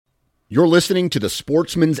You're listening to the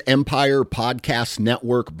Sportsman's Empire Podcast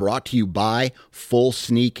Network, brought to you by Full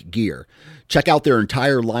Sneak Gear. Check out their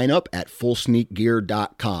entire lineup at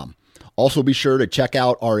fullsneakgear.com. Also be sure to check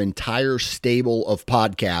out our entire stable of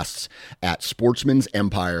podcasts at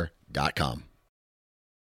sportsmansempire.com.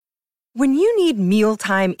 When you need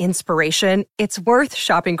mealtime inspiration, it's worth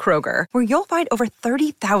shopping Kroger, where you'll find over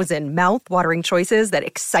 30,000 mouth-watering choices that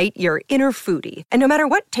excite your inner foodie. And no matter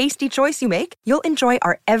what tasty choice you make, you'll enjoy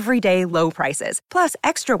our everyday low prices, plus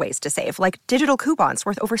extra ways to save, like digital coupons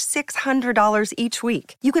worth over $600 each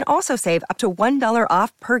week. You can also save up to $1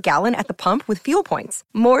 off per gallon at the pump with fuel points.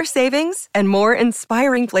 More savings and more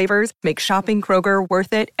inspiring flavors make shopping Kroger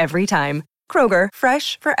worth it every time. Kroger,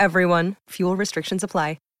 fresh for everyone. Fuel restrictions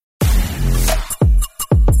apply.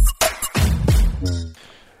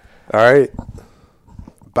 All right,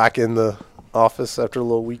 back in the office after a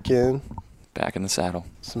little weekend. Back in the saddle.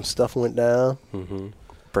 Some stuff went down. Mm-hmm.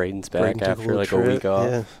 Braden's back after like a week off.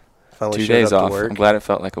 Yeah. Finally 2 days off. I'm I'm glad it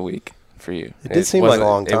felt like a week for you. It did seem like a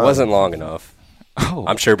long time. It wasn't long enough. Oh,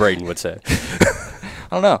 I'm sure Braden would say. I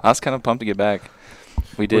don't know. I was kind of pumped to get back.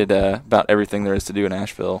 We did about everything there is to do in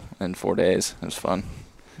Asheville in 4 days. It was fun.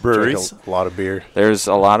 Breweries, a lot of beer. There's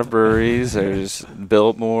a lot of breweries. There's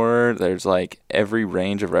Biltmore. There's like every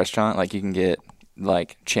range of restaurant. Like you can get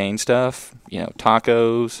like chain stuff,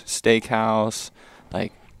 tacos, steakhouse,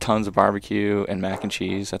 like tons of barbecue and mac and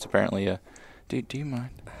cheese. That's apparently do you mind?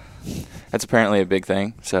 That's apparently a big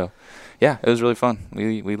thing. So yeah, it was really fun.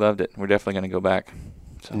 We loved it. We're definitely going to go back.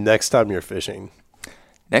 So. Next time you're fishing.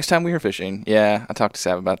 Next time we were fishing. Yeah, I talked to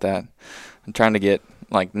Sav about that. I'm trying to get,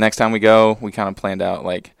 next time we go, we kind of planned out,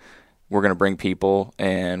 we're going to bring people,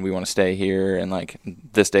 and we want to stay here, and,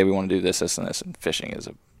 this day we want to do this, and this, and fishing is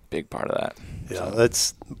a big part of that. Yeah,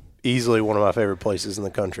 that's easily one of my favorite places in the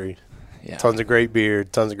country. Yeah. Tons of great beer,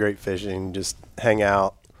 tons of great fishing, just hang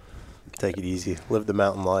out, take it easy, live the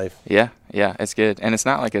mountain life. Yeah, it's good. And it's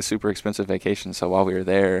not, a super expensive vacation, so while we were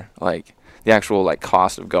there, the actual,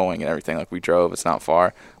 cost of going and everything, we drove, it's not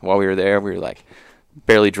far. While we were there, we were,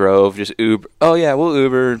 barely drove, just Uber. Oh, yeah, we'll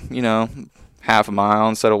Uber, half a mile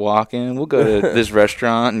instead of walking. We'll go to this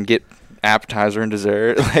restaurant and get appetizer and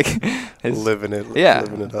dessert. Living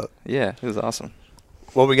it up. Yeah, it was awesome.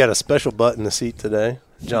 Well, we got a special butt in the seat today.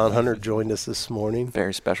 John Hunter joined us this morning.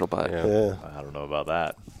 Very special butt. Yeah. I don't know about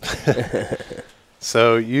that.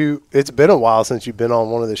 So it's been a while since you've been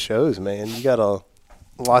on one of the shows, man. You got a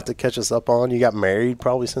lot to catch us up on. You got married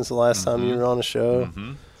probably since the last time you were on a show.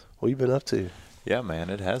 Mm-hmm. What you been up to? Yeah, man,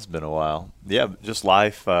 it has been a while. Yeah, just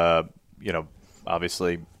life.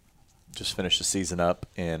 Obviously just finished the season up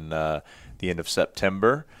in the end of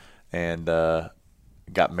September, and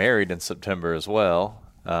got married in September as well.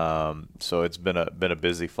 So it's been a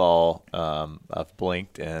busy fall. I've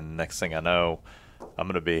blinked, and next thing I know, I'm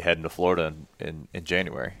going to be heading to Florida in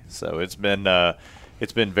January. So it's been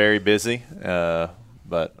very busy,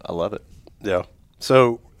 but I love it. Yeah.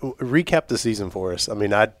 So recap the season for us. I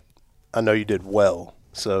mean, I know you did well.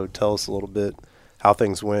 So tell us a little bit how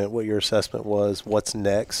things went, what your assessment was, what's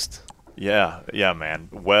next. Yeah, man.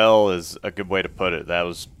 Well is a good way to put it. That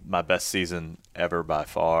was my best season ever by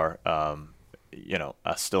far. I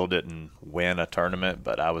still didn't win a tournament,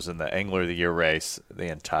 but I was in the Angler of the Year race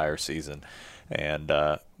the entire season. And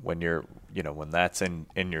when that's in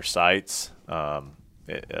your sights,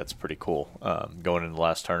 that's pretty cool. Going into the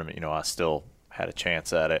last tournament, I still had a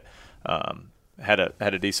chance at it. Had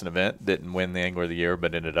a decent event. Didn't win the Angler of the Year,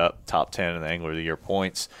 but ended up top 10 in the Angler of the Year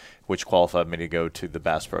points, which qualified me to go to the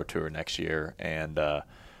Bass Pro Tour next year. And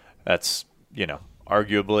that's,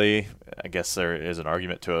 arguably, I guess there is an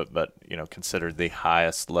argument to it, but, considered the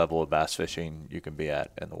highest level of bass fishing you can be at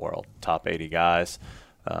in the world. Top 80 guys.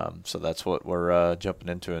 So that's what we're jumping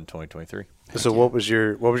into in 2023. So what was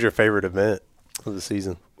your favorite event of the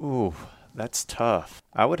season? Ooh, that's tough.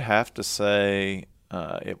 I would have to say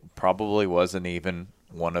it probably wasn't even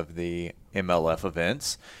one of the MLF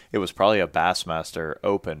events. It was probably a Bassmaster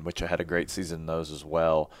Open, which I had a great season in those as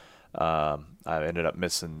well. I ended up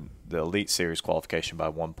missing the Elite Series qualification by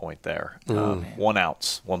 1 point there. 1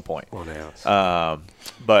 ounce, 1 point. 1 ounce.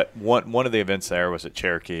 But one of the events there was at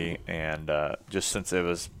Cherokee, and just since it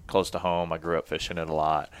was close to home, I grew up fishing it a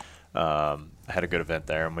lot. I had a good event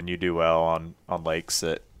there, and when you do well on lakes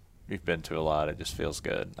that you've been to a lot, it just feels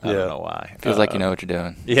good. I don't know why. Feels like you know what you're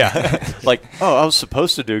doing. Yeah. I was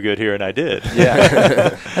supposed to do good here, and I did.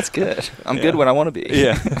 Yeah. That's good. I'm good when I want to be.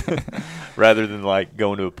 Yeah. Rather than,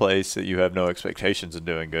 going to a place that you have no expectations of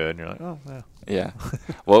doing good, and you're like, oh, yeah. Yeah.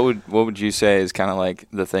 What would you say is kind of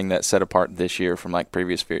the thing that set apart this year from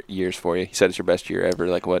previous years for you? You said it's your best year ever.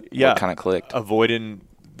 What kind of clicked?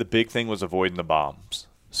 The big thing was avoiding the bombs.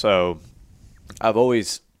 So I've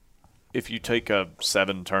always, if you take a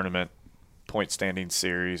 7 tournament point standing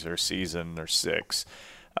series or season or 6,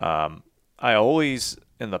 I always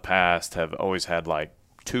in the past have always had like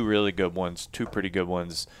 2 really good ones, 2 pretty good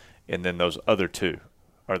ones, and then those other 2.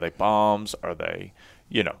 Are they bombs? Are they,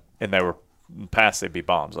 and they were in the past they'd be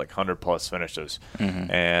bombs, like 100-plus finishes.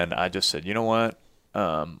 And I just said, you know what?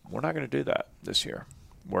 We're not going to do that this year.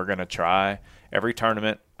 We're going to try every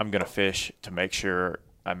tournament. I'm going to fish to make sure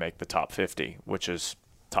I make the top 50, which is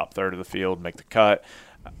top third of the field, make the cut.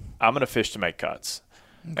 I'm going to fish to make cuts.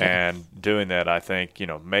 Okay. And doing that, I think,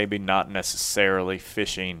 maybe not necessarily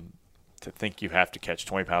fishing to think you have to catch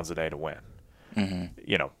 20 pounds a day to win.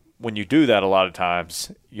 When you do that, a lot of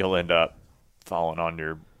times you'll end up falling on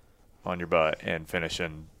your butt and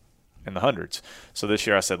finishing in the hundreds. So this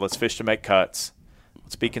year I said, let's fish to make cuts.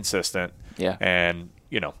 Let's be consistent. Yeah. And,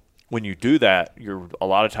 when you do that, you're a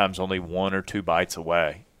lot of times only 1 or 2 bites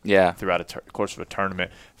away. Yeah. Throughout the course of a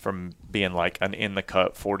tournament from being like an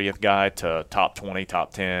in-the-cut 40th guy to top 20,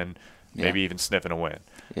 top 10, maybe even sniffing a win.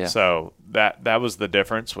 Yeah. So that was the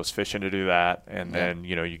difference, was fishing to do that. And then,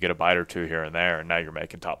 you get a bite or 2 here and there, and now you're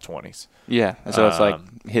making top 20s. Yeah. So it's like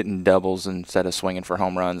hitting doubles instead of swinging for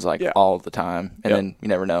home runs all the time. And then you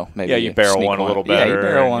never know. Maybe you barrel one a little better. Yeah, you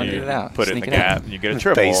barrel one, get it out. Put it in the gap, and you get a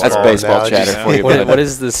triple. That's baseball chatter for you. What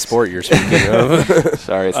is this sport you're speaking of?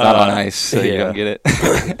 Sorry, it's not on ice, so you don't get it.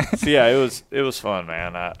 So, it was fun,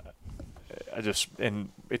 man. And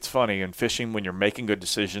it's funny, in fishing, when you're making good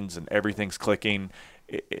decisions and everything's clicking,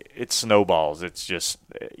 it snowballs. It's just,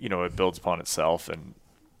 it builds upon itself, and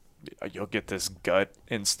you'll get this gut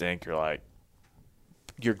instinct. You're like,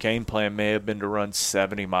 your game plan may have been to run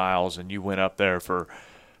 70 miles, and you went up there for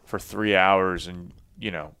 3 hours, and,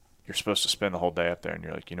 you're supposed to spend the whole day up there, and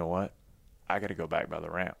you're like, you know what? I got to go back by the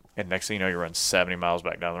ramp. And next thing you know, you run 70 miles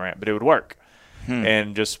back down the ramp. But it would work.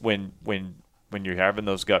 And just when you're having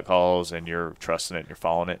those gut calls and you're trusting it and you're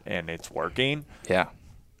following it and it's working,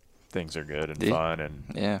 things are good and fun. And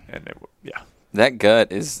that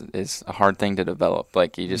gut is a hard thing to develop.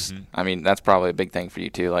 Like, you just, I mean, that's probably a big thing for you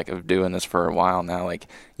too. Like, of doing this for a while now, like,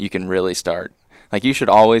 you can really start. Like, you should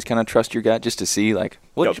always kind of trust your gut just to see, like,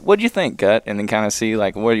 what'd you think, gut? And then kind of see,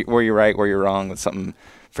 like, where you're right, where you're wrong. That's something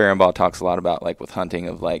Fehrenbaugh talks a lot about, like, with hunting,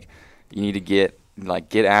 of, like, you need to get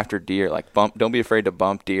after deer. Like, don't be afraid to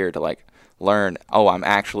bump deer to, like, learn, I'm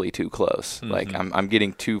actually too close. Like, I'm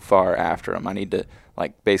getting too far after them. I need to,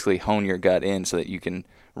 like, basically hone your gut in so that you can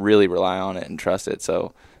really rely on it and trust it.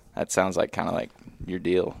 So that sounds like kind of like your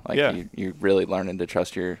deal. Like, you're really learning to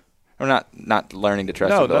trust or not learning to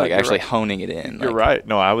trust it, but like actually honing it in. You're right.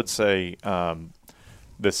 No, I would say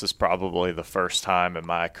this is probably the first time in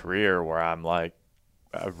my career where I'm like,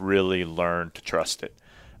 I've really learned to trust it.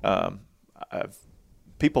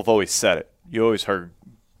 People have always said it. You always heard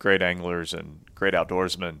great anglers and great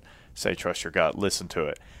outdoorsmen say, trust your gut, listen to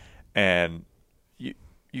it. And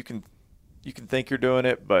you can think you're doing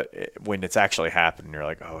it, but when it's actually happening, you're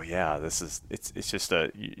like, oh yeah, it's just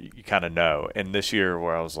you kind of know. And this year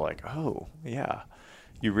where I was like, oh yeah,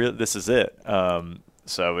 this is it.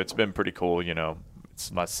 So it's been pretty cool.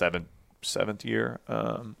 It's my seventh year,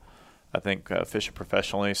 I think, fishing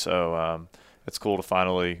professionally. So it's cool to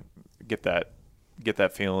finally get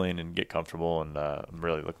that feeling and get comfortable. And I'm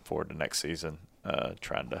really looking forward to next season,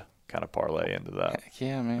 trying to kind of parlay into that. Heck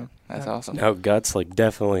yeah, man. That's awesome. Now, gut's like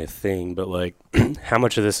definitely a thing, but like how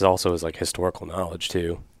much of this also is like historical knowledge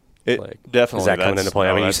too? It like, definitely is that coming into play?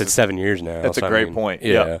 I mean, you said 7 years now. That's so a great point.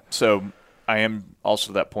 Yeah. So I am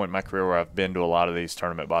also at that point in my career where I've been to a lot of these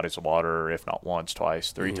tournament bodies of water, if not once,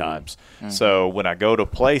 twice, 3 times. So when I go to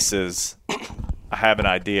places, I have an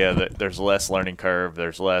idea that there's less learning curve.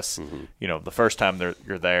 There's less, the first time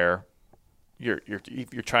you're there,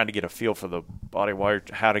 you're trying to get a feel for the body of water,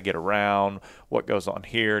 how to get around, what goes on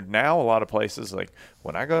here. Now a lot of places, like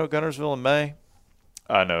when I go to Guntersville in May,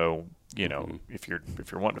 I know, if you're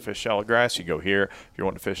wanting to fish shallow grass, you go here. If you're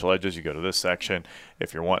wanting to fish ledges, you go to this section.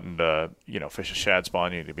 If you're wanting to, fish a shad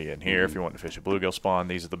spawn, you need to be in here. If you're wanting to fish a bluegill spawn,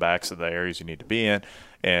 these are the backs of the areas you need to be in.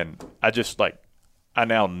 And I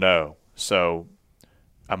now know. So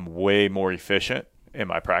I'm way more efficient in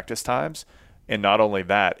my practice times. And not only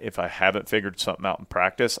that, if I haven't figured something out in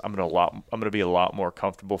practice, I'm going to be a lot more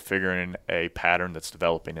comfortable figuring a pattern that's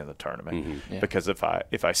developing in the tournament. Because if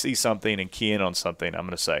I see something and key in on something, I'm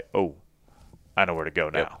going to say, "Oh, I know where to go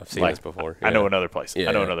now." Yep, I've seen this before. I know another place.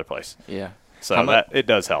 I know another place. Yeah. So it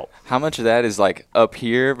does help. How much of that is like up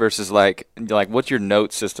here versus like what's your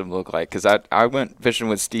note system look like? Because I went fishing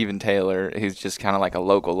with Steven Taylor, who's just kind of like a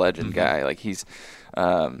local legend guy. Like he's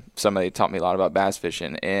somebody taught me a lot about bass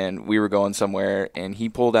fishing, and we were going somewhere, and he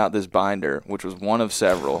pulled out this binder, which was one of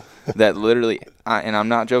several that literally, and I'm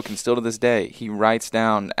not joking, still to this day, he writes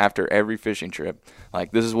down after every fishing trip,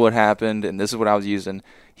 like this is what happened and this is what I was using.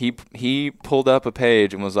 He pulled up a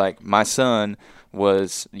page and was like, my son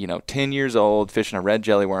was 10 years old fishing a red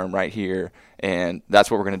jellyworm right here, and that's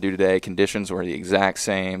what we're going to do today. Conditions were the exact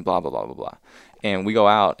same, blah blah blah blah blah. And we go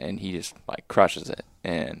out and he just like crushes it.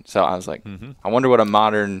 And so I was like, I wonder what a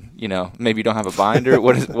modern, maybe you don't have a binder.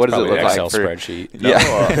 What does it look like? Excel spreadsheet. No,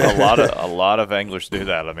 a lot of anglers do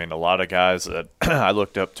that. I mean, a lot of guys that I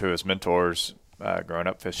looked up to as mentors growing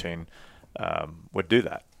up fishing would do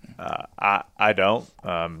that. I don't.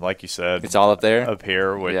 Like you said, it's all up there, up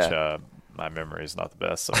here, which my memory is not the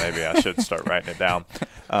best, so maybe I should start writing it down.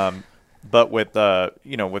 But with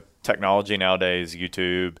with technology nowadays,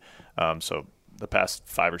 YouTube, so the past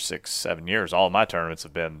 5 or 6, 7 years, all of my tournaments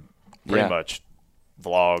have been pretty much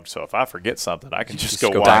vlogged. So if I forget something, I can just go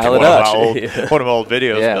watch one of my old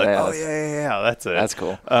videos. That's it. That's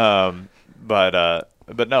cool. But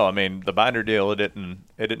no, I mean the binder deal, it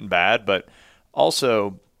didn't bad, but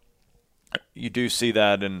also you do see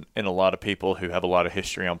that in a lot of people who have a lot of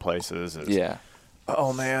history on places.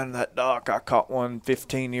 Oh man, that dock, I caught one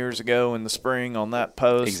 15 years ago in the spring on that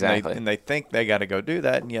post. Exactly. And they think they got to go do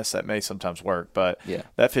that. And yes, that may sometimes work, but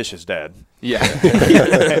that fish is dead. Yeah.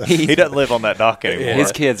 He doesn't live on that dock anymore.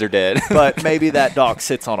 His kids are dead. But maybe that dock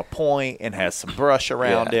sits on a point and has some brush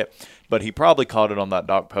around it. But he probably caught it on that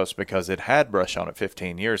dock post because it had brush on it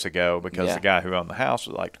 15 years ago because the guy who owned the house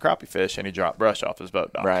was like to crappie fish and he dropped brush off his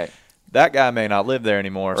boat dock. Right. That guy may not live there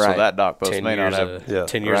anymore, so that dock post may not have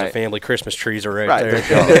 10 years of family Christmas trees are right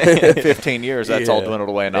there. In 15 years, that's all dwindled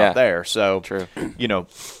away and not there. So, true.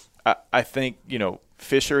 I think,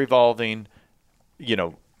 fish are evolving,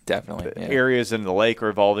 definitely areas in the lake are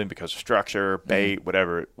evolving because of structure, bait,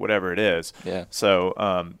 whatever it is. Yeah.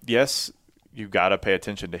 So, yes, you've got to pay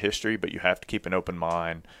attention to history, but you have to keep an open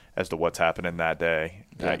mind as to what's happening that day,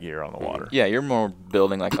 that year on the water. Yeah, you're more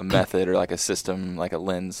building like a method or like a system, like a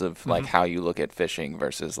lens of like how you look at fishing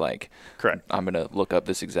versus like, correct, I'm going to look up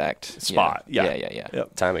this exact spot. Yeah.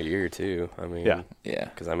 Yep. Time of year too. I mean,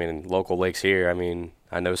 because in local lakes here,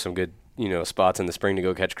 I know some good spots in the spring to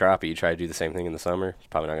go catch crappie. You try to do the same thing in the summer, it's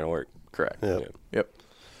probably not going to work. Correct. Yep.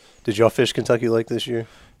 Did y'all fish Kentucky Lake this year?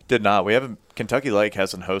 Did not. Kentucky Lake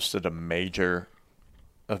hasn't hosted a major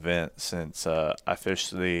event since I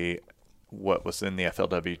fished what was in the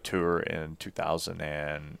FLW Tour in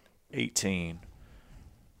 2018.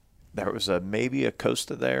 There was maybe a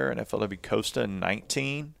Costa there, an FLW Costa in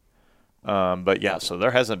 19. But yeah, so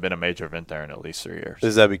there hasn't been a major event there in at least 3 years.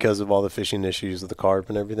 Is that because of all the fishing issues with the carp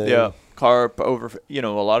and everything? Yeah, carp over. A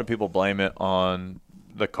lot of people blame it on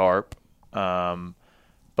the carp,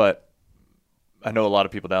 but I know a lot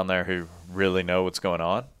of people down there who really know what's going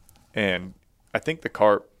on, and I think the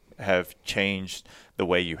carp have changed the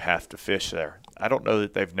way you have to fish there. I don't know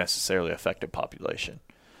that they've necessarily affected population.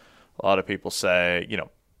 A lot of people say,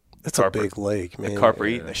 it's a big lake, man. The carp are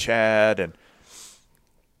eating the shad, and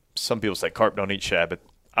some people say carp don't eat shad, but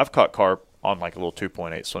I've caught carp on like a little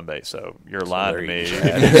 2.8 swim bait, so you're lying to me if you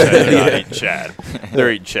say they're not eating shad.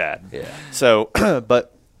 They're eating shad. Yeah. So,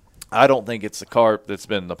 but I don't think it's the carp that's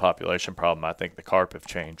been the population problem. I think the carp have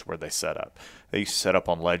changed where they set up. They used to set up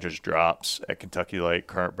on ledges, drops at Kentucky Lake,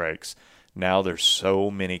 current breaks. Now there's so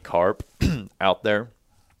many carp out there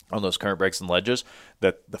on those current breaks and ledges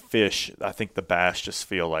that the fish, I think the bass just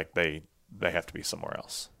feel like they have to be somewhere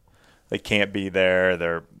else. They can't be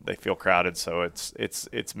there. They feel crowded, so it's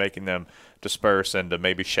making them disperse into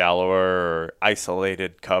maybe shallower or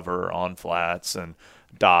isolated cover on flats and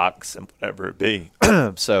docks and whatever it be.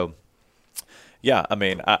 So, yeah,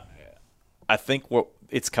 I think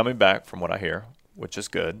it's coming back from what I hear, which is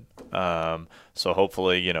good. So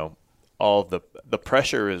hopefully, all of the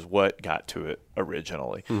pressure is what got to it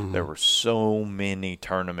originally. Mm-hmm. There were so many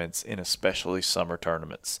tournaments, and especially summer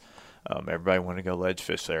tournaments. Everybody wanted to go ledge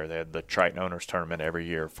fish there. They had the Triton Owners Tournament every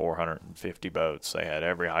year, 450 boats. They had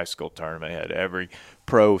every high school tournament. They had every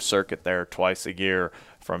pro circuit there twice a year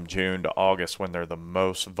from June to August when they're the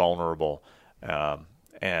most vulnerable.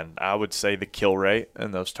 And I would say the kill rate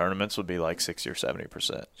in those tournaments would be like 60 or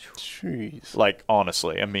 70%. Jeez. Like,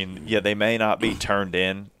 honestly. They may not be turned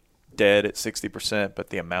in dead at 60%, but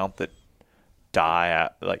the amount that die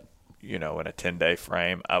at, in a 10-day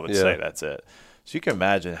frame, I would say that's it. So you can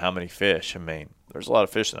imagine how many fish. There's a lot of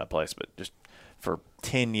fish in that place, but just for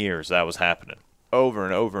 10 years that was happening. over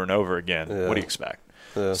and over and over again. Yeah. What do you expect?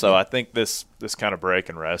 Yeah. So I think this kind of break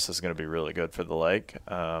and rest is going to be really good for the lake.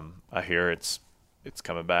 I hear it's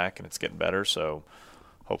coming back and it's getting better. So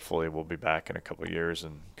hopefully we'll be back in a couple of years,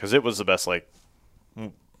 and because it was the best lake,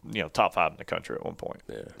 top 5 in the country at one point.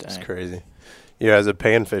 Yeah, it's crazy. As a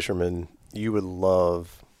pan fisherman, you would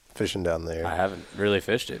love fishing down there. I haven't really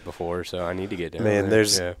fished it before, so I need to get down there. Man,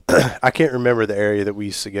 there's I can't remember the area that we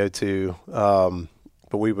used to go to,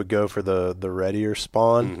 but we would go for the reddier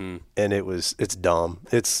spawn, and it's dumb.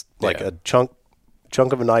 It's like a chunk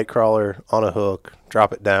of a night crawler on a hook,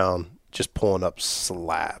 drop it down, just pulling up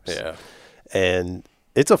slabs. Yeah, and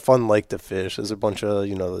it's a fun lake to fish. There's a bunch of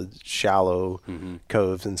shallow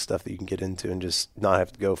coves and stuff that you can get into and just not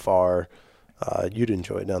have to go far. You'd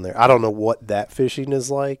enjoy it down there. I don't know what that fishing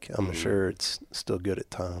is like. I'm sure it's still good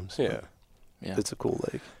at times. Yeah. It's a cool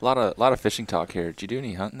lake. A lot of fishing talk here. Did you do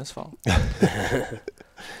any hunting this fall?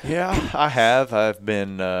 Yeah, I have. I've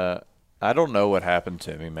been. I don't know what happened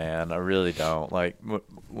to me, man. I really don't. Like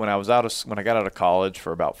when I got out of college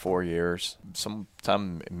for about 4 years,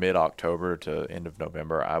 sometime mid-October to end of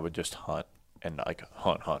November, I would just hunt and like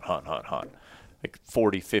hunt, like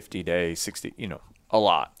 40, 50 days, 60. A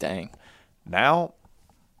lot. Dang. Now,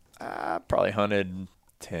 I probably hunted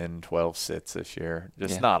 10, 12 sits this year.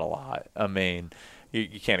 Just not a lot. I mean,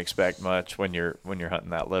 you can't expect much when you're hunting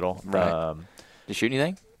that little. Right. Did you shoot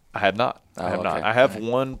anything? I have not. Okay. I have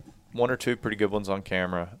one or two pretty good ones on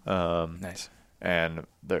camera. Nice. And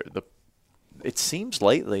it seems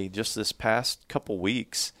lately, just this past couple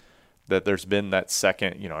weeks, that there's been that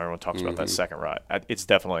second. Everyone talks about that second ride. It's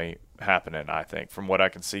definitely happening. I think from what I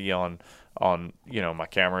can see on my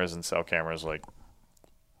cameras and cell cameras, like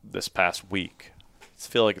this past week, I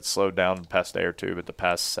feel like it's slowed down the past day or two, but the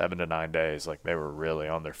past 7 to 9 days, like they were really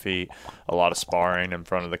on their feet. A lot of sparring in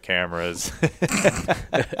front of the cameras. That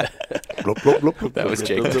was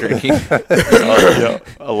Jake drinking.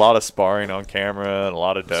 A lot of sparring on camera and a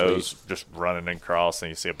lot of does just running and crossing.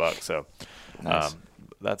 You see a buck, so nice.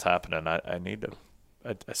 That's happening. I need to.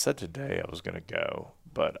 I said today I was going to go,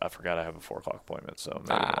 but I forgot I have a 4:00 appointment, so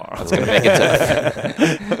maybe tomorrow. That's going to make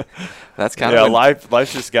it tough. That's kind of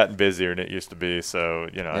life's just gotten busier than it used to be. So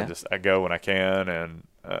I go when I can, and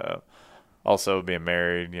also being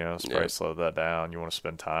married, probably slow that down. You want to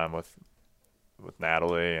spend time with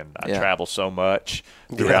Natalie, and I travel so much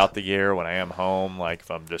throughout the year when I am home. Like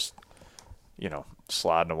if I'm just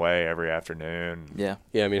sliding away every afternoon. Yeah.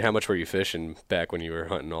 I mean, how much were you fishing back when you were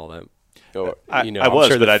hunting all that? I was,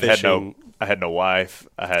 sure, but I had no wife.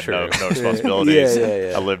 I had no responsibilities.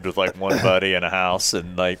 I lived with like one buddy in a house,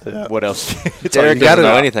 and what else? Derek doesn't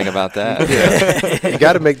know anything about that. You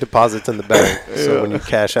got to make deposits in the bank, so when you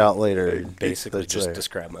cash out later, basically just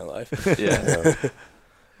describe my life.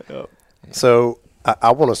 So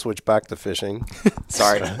I want to switch back to fishing.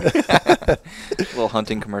 Sorry, little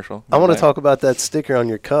hunting commercial. I want to talk about that sticker on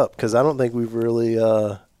your cup because I don't think we've really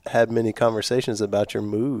had many conversations about your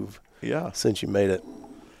move. Yeah, since you made it.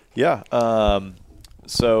 Yeah.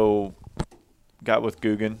 So got with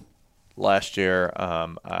Guggen last year.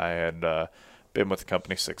 I had been with the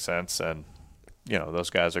company 6 cents, and those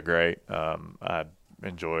guys are great. I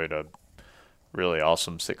enjoyed a really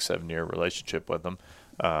awesome 6-7 year relationship with them,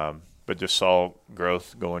 but just saw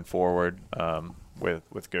growth going forward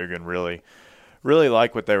with Guggen. Really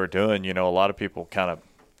like what they were doing. A lot of people kind of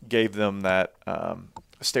gave them that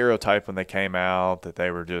stereotype when they came out that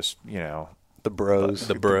they were just the bros,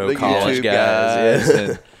 the bro college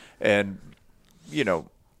guys. and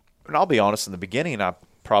I'll be honest, in the beginning I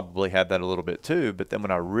probably had that a little bit too, but then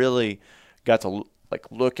when I really got to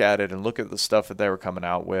look at it and look at the stuff that they were coming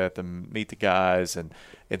out with and meet the guys and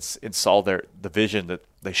saw the vision that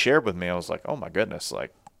they shared with me, I was like, oh my goodness,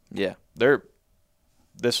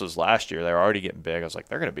 this was last year, they were already getting big. I was like,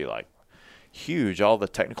 they're going to be like huge. All the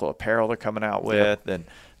technical apparel they're coming out with, and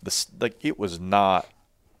it was not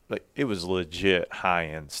it was legit high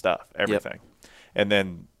end stuff, everything. And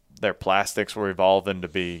then their plastics were evolving to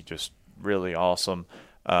be just really awesome.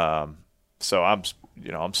 So I'm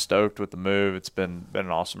stoked with the move. It's been an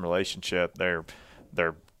awesome relationship. They're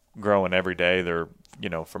growing every day. They're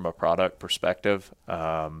from a product perspective, they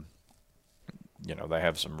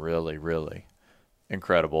have some really, really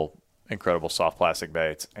incredible soft plastic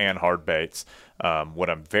baits and hard baits. What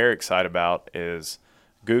I'm very excited about is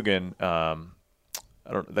Guggen.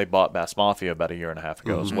 They bought Bass Mafia about 1.5 years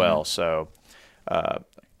ago as well. So I'm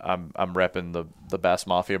repping the Bass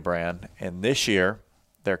Mafia brand, and this year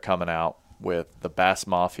they're coming out with the Bass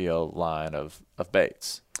Mafia line of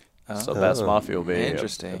baits. So Bass Mafia will be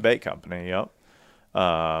a bait company. Yep.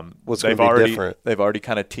 What's going to be different? They've already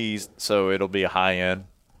kind of teased, so it'll be a high end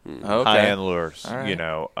high-end lures.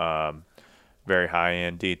 Right. Very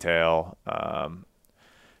high-end detail, kind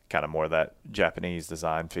of more that Japanese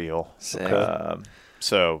design feel.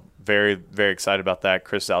 So very, very excited about that.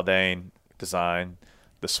 Chris Zaldane designed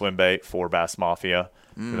the swim bait for Bass Mafia.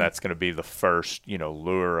 And that's going to be the first,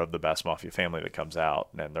 lure of the Bass Mafia family that comes out.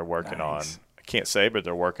 And they're working on, I can't say, but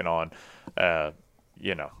they're working on,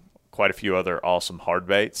 quite a few other awesome hard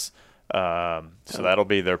baits. So that'll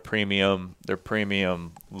be their premium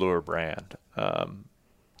lure brand,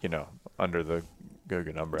 under the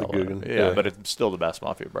Guggen umbrella. But it's still the Bass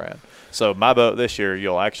Mafia brand. So my boat this year,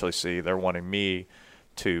 you'll actually see they're wanting me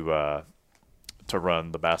to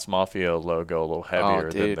run the Bass Mafia logo a little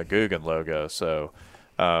heavier than the Guggen logo. So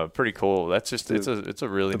pretty cool. That's just it's a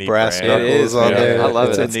really neat brass brand. knuckles on there. I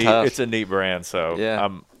love it. It's a neat brand. So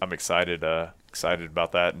I'm excited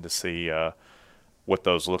about that and to see what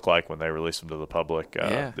those look like when they release them to the public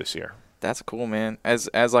this year. That's cool, man. As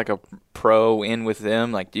like a pro in with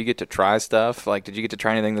them, like, do you get to try stuff? Like, did you get to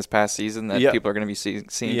try anything this past season that people are going to be seeing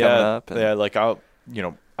coming up? Yeah, like I'm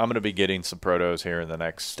going to be getting some protos here in the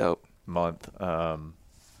next month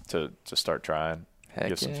to start trying,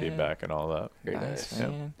 get some feedback and all that. Very nice,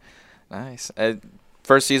 man. Nice.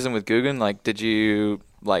 First season with Guggen, like, did you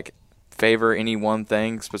favor any one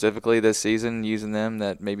thing specifically this season using them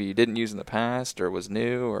that maybe you didn't use in the past or was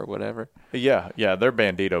new or whatever? Yeah, their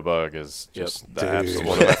Bandito bug is just absolute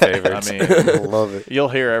one of my favorites. I mean, I love it. You'll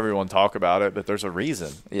hear everyone talk about it, but there's a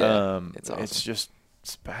reason. Yeah, it's awesome.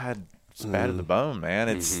 It's bad. It's bad in the bone, man.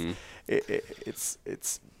 It's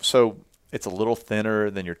a little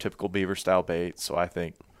thinner than your typical beaver style bait, so I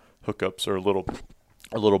think hookups are a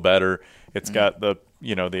little better. It's got the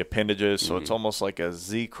appendages, so it's almost like a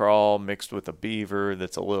Z-crawl mixed with a beaver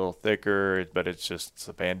that's a little thicker, but it's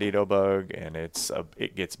a Bandito bug, and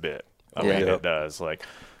it gets bit. I mean, it does. Like,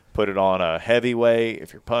 put it on a heavyweight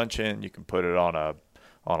if you're punching. You can put it on a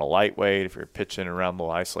lightweight if you're pitching around the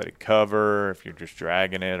isolated cover. If you're just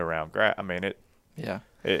dragging it around grass, I mean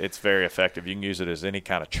it's very effective. You can use it as any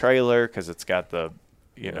kind of trailer because it's got the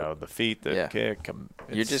the feet that kick.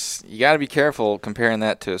 You got to be careful comparing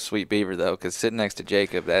that to a sweet beaver, though, because sitting next to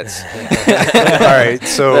Jacob, that's all right.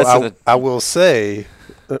 So I will say,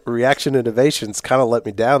 Reaction Innovations kind of let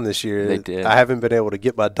me down this year. They did. I haven't been able to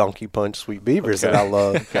get my donkey punch sweet beavers that I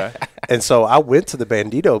love. And so I went to the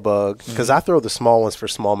Bandito bug because I throw the small ones for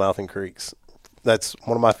smallmouth and creeks. That's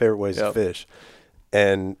one of my favorite ways to fish.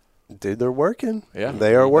 And dude, they're working. Yeah,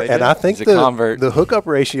 they are working. And I think the hookup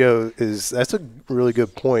ratio that's a really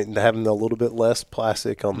good point. And having a little bit less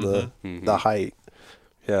plastic on the height.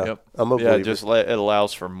 Yeah, I'm a believer. It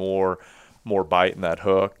allows for more bite in that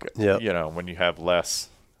hook. Yeah, when you have less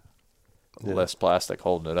plastic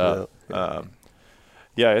holding it up.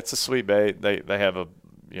 It's a sweet bait. They have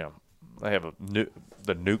the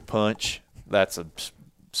nuke punch.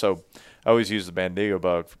 So I always use the Bandito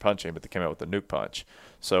bug for punching, but they came out with the nuke punch.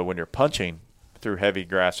 So when you're punching through heavy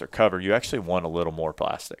grass or cover, you actually want a little more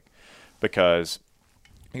plastic because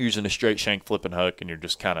you're using a straight shank flipping hook and you're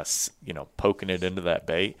just kind of, poking it into that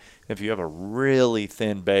bait. If you have a really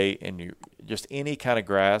thin bait and you just any kind of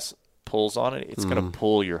grass pulls on it, it's going to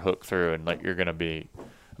pull your hook through and you're going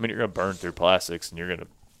to burn through plastics and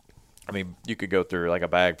you could go through like a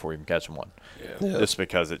bag before you even catch one. Yeah. Just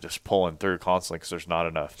because it's just pulling through constantly because there's not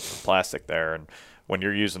enough plastic there. And when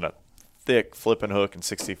you're using a thick flipping hook and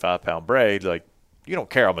 65-pound braid, you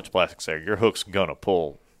don't care how much plastic's there. Your hook's gonna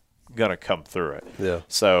come through it. Yeah.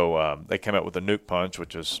 So they came out with a nuke punch,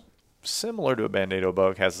 which is similar to a Bandito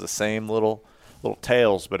bug, has the same little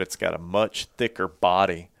tails, but it's got a much thicker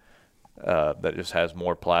body that just has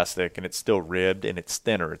more plastic, and it's still ribbed and it's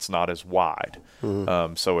thinner. It's not as wide,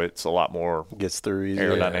 so it's a lot more gets through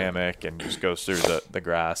aerodynamic and just goes through the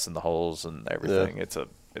grass and the holes and everything. Yeah.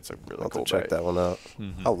 It's a really cool check that one out.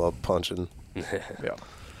 I love punching. Yeah,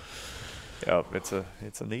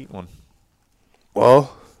 it's a neat one.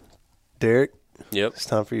 Well, Derek, it's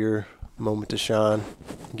time for your moment to shine.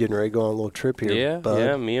 Getting ready to go on a little trip here.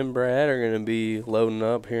 Yeah. Me and Brad are going to be loading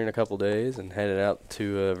up here in a couple days and headed out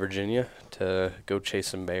to Virginia to go chase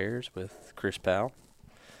some bears with Chris Powell.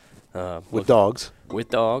 With dogs. With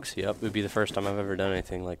dogs, yep. It would be the first time I've ever done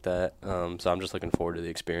anything like that. So I'm just looking forward to the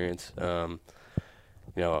experience.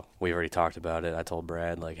 We've already talked about it. I told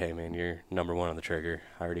Brad, hey, man, you're number one on the trigger.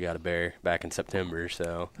 I already got a bear back in September,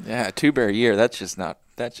 so. Yeah, a 2-bear year, that's just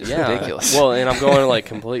ridiculous. Well, and I'm going to,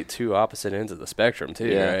 complete two opposite ends of the spectrum,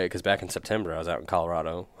 too, right? Because back in September, I was out in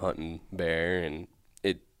Colorado hunting bear, and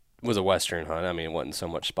it was a Western hunt. I mean, it wasn't so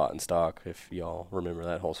much spot and stock, if y'all remember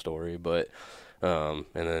that whole story. But, and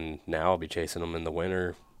then now I'll be chasing them in the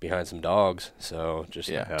winter behind some dogs. So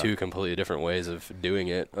just two completely different ways of doing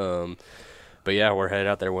it. But yeah, we're headed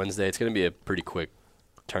out there Wednesday. It's going to be a pretty quick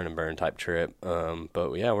turn and burn type trip.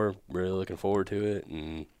 But yeah, we're really looking forward to it.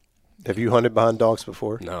 And have you hunted behind dogs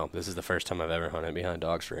before? no, this is the first time I've ever hunted behind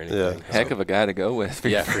dogs for anything. Yeah. Heck of a guy to go with.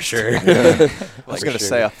 Yeah, for sure. I was going to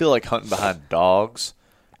say, I feel like hunting behind dogs,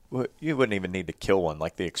 you wouldn't even need to kill one.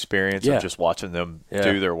 Like the experience of just watching them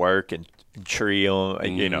do their work and tree them,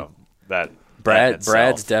 you know, that.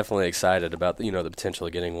 Brad's definitely excited about the potential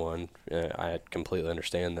of getting one. I completely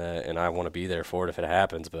understand that, and I want to be there for it if it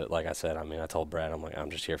happens. But like I said, I mean, I told Brad,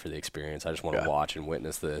 I'm just here for the experience. I just want to watch and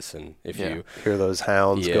witness this. And if you hear those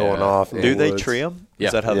hounds going off, do they tree them? Yeah,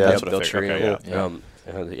 is that how they'll tree them.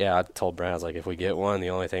 Okay, I told Brad, I was like, if we get one, the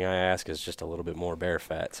only thing I ask is just a little bit more bear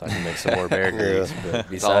fat, so I can make some more bear grease. But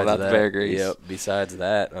besides all about that, the bear grease. Yep. Besides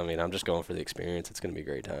that, I mean, I'm just going for the experience. It's going to be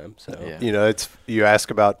a great time. So it's you ask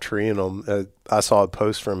about treeing them. I saw a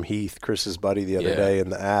post from Heath, Chris's buddy, the other day in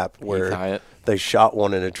the app where they shot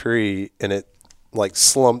one in a tree and it like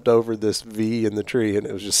slumped over this V in the tree and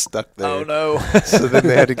it was just stuck there. Oh no! So then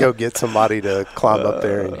they had to go get somebody to climb up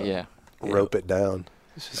there and rope it down.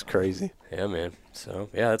 It's just crazy. Yeah, man. So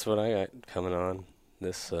that's what I got coming on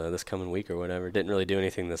this coming week or whatever. Didn't really do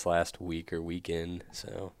anything this last week or weekend.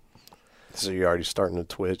 So you're already starting to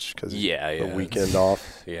twitch because the weekend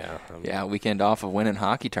off. Weekend off of winning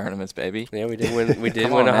hockey tournaments, baby. Yeah, we did win. We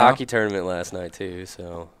did win a hockey tournament last night too.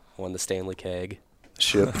 So won the Stanley Keg.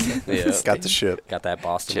 Ship. Got the ship. Got that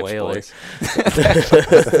Boston Chips Whaler.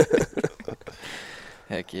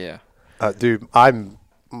 Heck yeah. Dude, I'm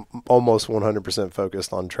almost 100%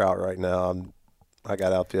 focused on trout right now. I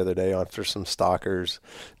got out the other day after some stalkers,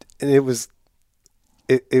 and it was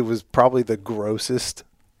probably the grossest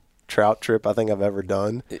trout trip I think I've ever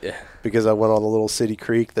done. Yeah. Because I went on a little city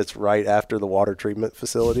creek that's right after the water treatment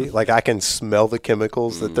facility. Like I can smell the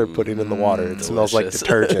chemicals that they're putting in the water. It smells like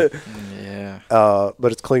detergent. Yeah.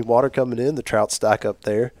 But it's clean water coming in. The trout stack up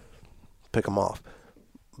there. Pick them off.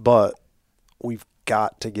 But we've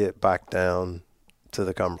got to get back down to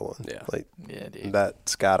the Cumberland. Yeah. Dude.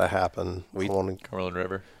 That's got to happen. Cumberland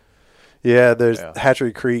River. Yeah, there's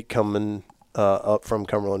Hatchery Creek coming up from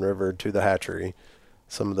Cumberland River to the hatchery.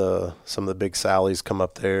 Some of the big sallies come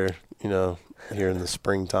up there, here in the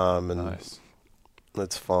springtime, and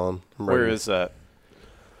it's fun. Where is that?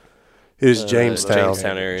 It is Jamestown.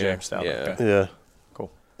 Jamestown area. Jamestown. Yeah. Okay. Yeah.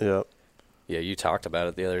 Cool. Yeah. Yeah, you talked about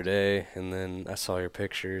it the other day, and then I saw your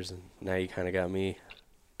pictures, and now you kind of got me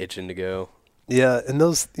itching to go. Yeah, and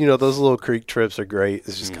those little creek trips are great.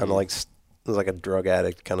 It's just kind of like a drug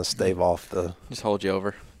addict, kind of stave off just hold you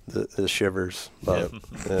over the shivers. But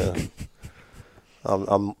yeah.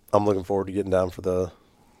 I'm looking forward to getting down for the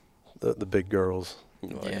big girls.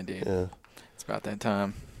 Yeah, dude. Yeah. It's about that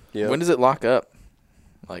time. Yeah. When does it lock up?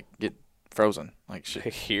 Like get frozen? Like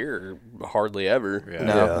shit. Here, hardly ever. Yeah.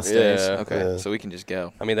 No, it stays. Yeah. Okay, Yeah. so we can just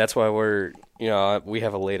go. I mean, that's why we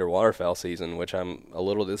have a later waterfowl season, which I'm a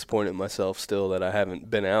little disappointed in myself still that I haven't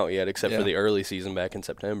been out yet, except for the early season back in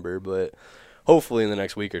September. But hopefully in the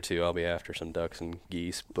next week or two, I'll be after some ducks and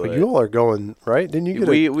geese. But you all are going, right? Didn't you get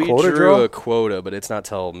we quota drew draw? a quota, but it's not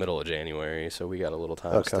till middle of January, so we got a little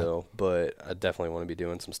time still. But I definitely want to be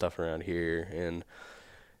doing some stuff around here,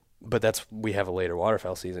 but we have a later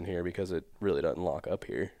waterfowl season here because it really doesn't lock up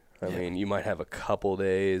here. I mean, you might have a couple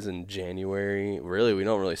days in January. Really, we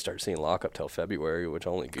don't really start seeing lockup till February, which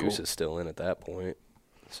only goose is still in at that point.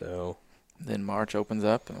 So then March opens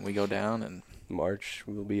up and we go down, and March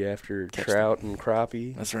will be after trout and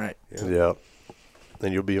crappie. That's right. Yeah.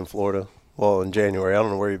 Then you'll be in Florida. Well, in January. I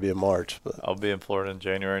don't know where you'll be in March, but I'll be in Florida in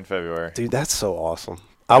January and February. dude, that's so awesome.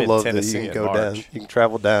 I love that Tennessee you can in go down. March. You can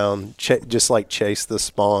travel down, just like chase the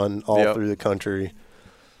spawn all through the country.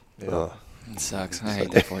 Yeah. It sucks. I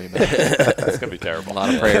hate that for you, man. It's gonna be terrible. A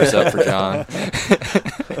lot of prayers up for John.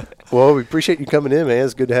 Well, we appreciate you coming in, man.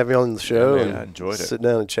 It's good to have you on the show. Yeah, and I enjoyed it. Sit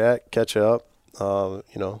down and chat, catch up.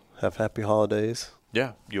 Have happy holidays.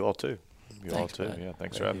 Yeah, you all too. Thanks, bud. Yeah,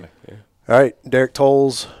 thanks for having me. Yeah. All right, Derek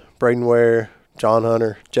Tolles, Braden Ware, John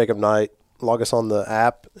Hunter, Jacob Knight. Log us on the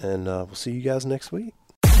app, and we'll see you guys next week.